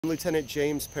I'm Lieutenant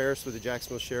James Parris with the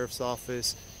Jacksonville Sheriff's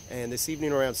Office, and this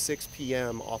evening around 6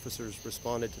 p.m. officers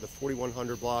responded to the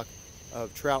 4100 block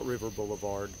of Trout River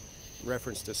Boulevard in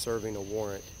reference to serving a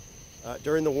warrant.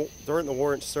 During the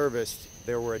warrant service,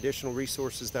 there were additional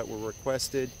resources that were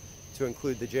requested to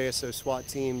include the JSO SWAT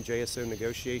team, JSO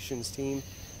negotiations team.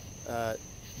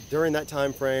 During that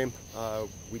time frame,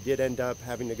 we did end up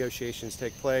having negotiations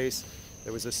take place.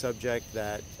 There was a subject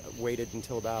that waited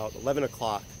until about 11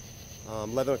 o'clock.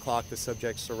 11 o'clock, the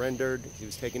subject surrendered. He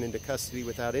was taken into custody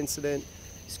without incident.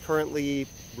 He's currently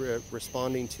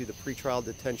responding to the pretrial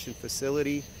detention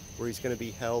facility, where he's going to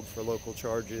be held for local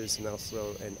charges and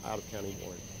also an out-of-county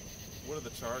warrant. What are the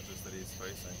charges that he's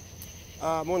facing?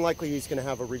 More than likely, he's going to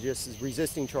have a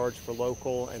resisting charge for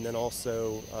local, and then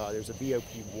also there's a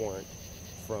BOP warrant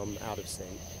from out of state.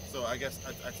 So I guess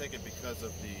I take it because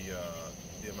of the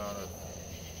amount of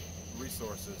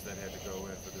resources that had to go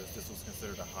in for this. This was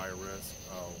considered a high risk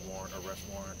arrest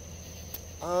warrant.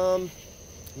 I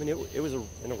mean, it was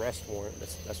an arrest warrant.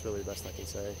 That's really the best I can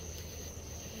say.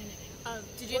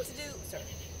 Did you have to do? Sorry.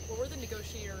 What were the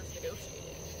negotiators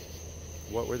negotiating?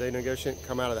 What were they negotiating?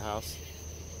 Come out of the house.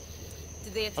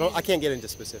 Did they have to? I can't get into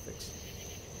specifics.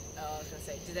 Oh, I was gonna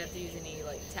say, did they have to use any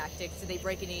tactics? Did they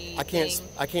break any? I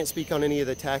can't speak on any of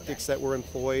the tactics that were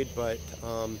employed, but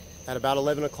at about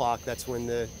 11 o'clock, that's when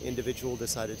the individual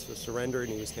decided to surrender,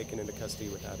 and he was taken into custody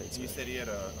without incident. You said he had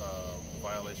a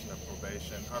violation of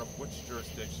probation. Out of which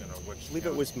jurisdiction or which? I believe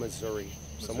it was Missouri,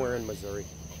 somewhere in Missouri.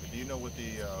 Okay. Do you know what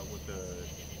the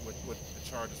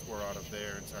charges were out of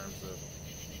there in terms of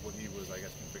what he was, I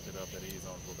guess, convicted of that he's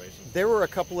on probation? There were a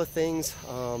couple of things.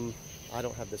 I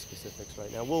don't have the specifics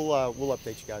right now. We'll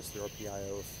update you guys through our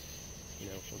PIO if,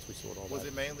 once we sort all that. Was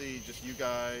it mainly just you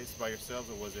guys by yourselves,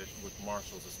 or was it with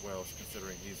marshals as well,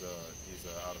 considering he's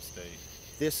out of state?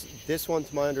 This one,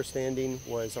 to my understanding,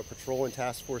 was our patrol and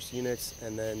task force units,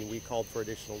 and then we called for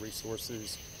additional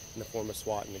resources in the form of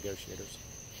SWAT and negotiators.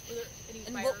 Were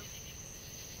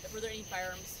there any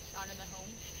firearms found in the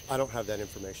home? I don't have that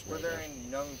information. Were right there now. any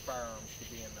known firearms to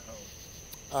be in the home?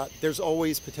 There's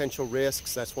always potential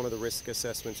risks. That's one of the risk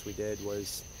assessments we did,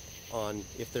 was on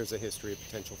if there's a history of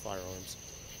potential firearms.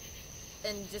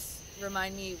 And just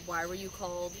remind me, why were you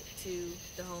called to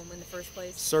the home in the first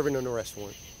place? Serving an arrest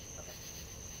warrant. Okay.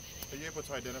 Are you able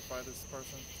to identify this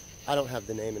person? I don't have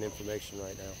the name and information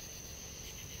right now.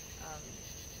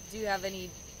 Do you have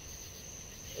any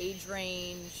age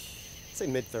range? I'd say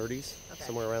mid-30s,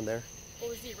 somewhere around there.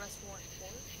 What was the arrest warrant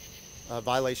for?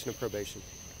 Violation of probation.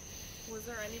 Was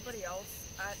there anybody else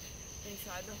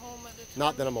inside the home at the time?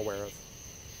 Not that I'm aware of.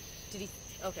 Did he?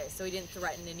 Okay, so he didn't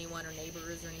threaten anyone or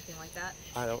neighbors or anything like that?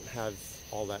 I don't have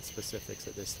all that specifics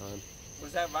at this time.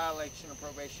 Was that violation of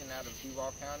probation out of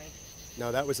Duval County?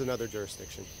 No, that was another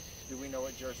jurisdiction. Do we know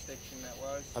what jurisdiction that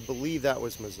was? I believe that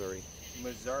was Missouri.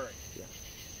 Missouri. Yeah.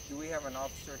 Do we have an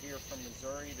officer here from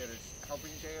Missouri that is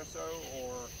helping JSO,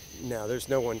 or? No, there's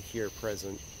no one here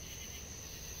present.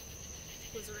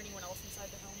 Was there anyone else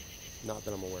inside the home? Not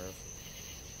that I'm aware of.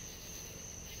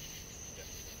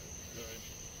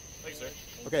 Thanks, sir.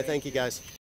 Okay, thank you guys.